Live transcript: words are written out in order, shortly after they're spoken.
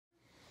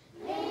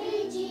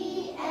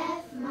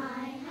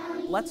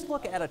let's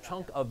look at a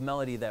chunk of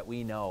melody that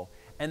we know.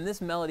 And this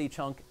melody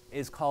chunk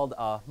is called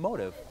a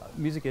motive.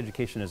 Music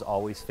education is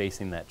always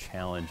facing that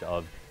challenge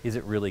of, is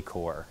it really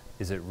core?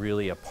 Is it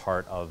really a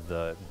part of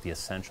the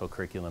essential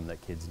curriculum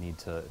that kids need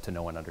to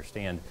know and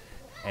understand?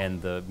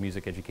 And the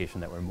music education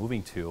that we're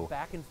moving to,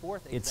 back and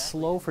forth, it's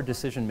slow for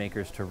decision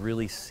makers to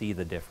really see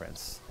the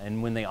difference.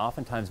 And when they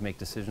oftentimes make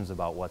decisions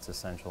about what's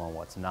essential and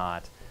what's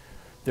not,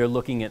 they're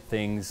looking at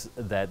things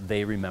that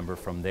they remember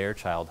from their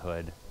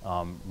childhood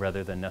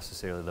rather than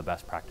necessarily the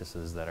best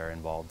practices that are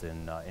involved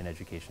in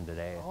education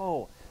today.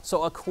 Oh,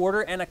 so a quarter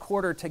and a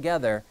quarter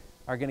together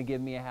are going to give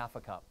me a half a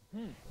cup.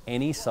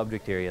 Any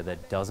subject area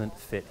that doesn't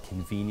fit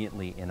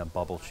conveniently in a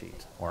bubble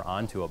sheet or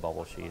onto a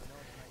bubble sheet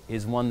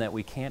is one that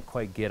we can't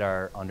quite get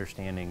our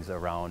understandings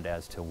around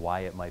as to why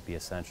it might be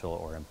essential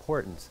or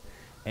important.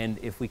 And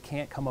if we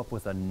can't come up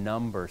with a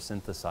number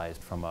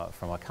synthesized from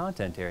a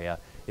content area,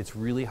 it's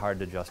really hard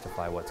to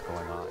justify what's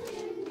going on.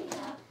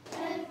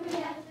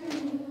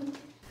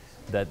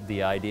 That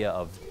the idea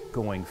of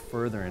going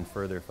further and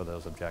further for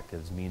those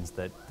objectives means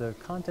that the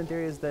content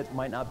areas that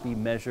might not be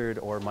measured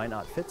or might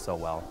not fit so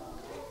well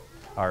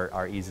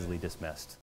are easily dismissed.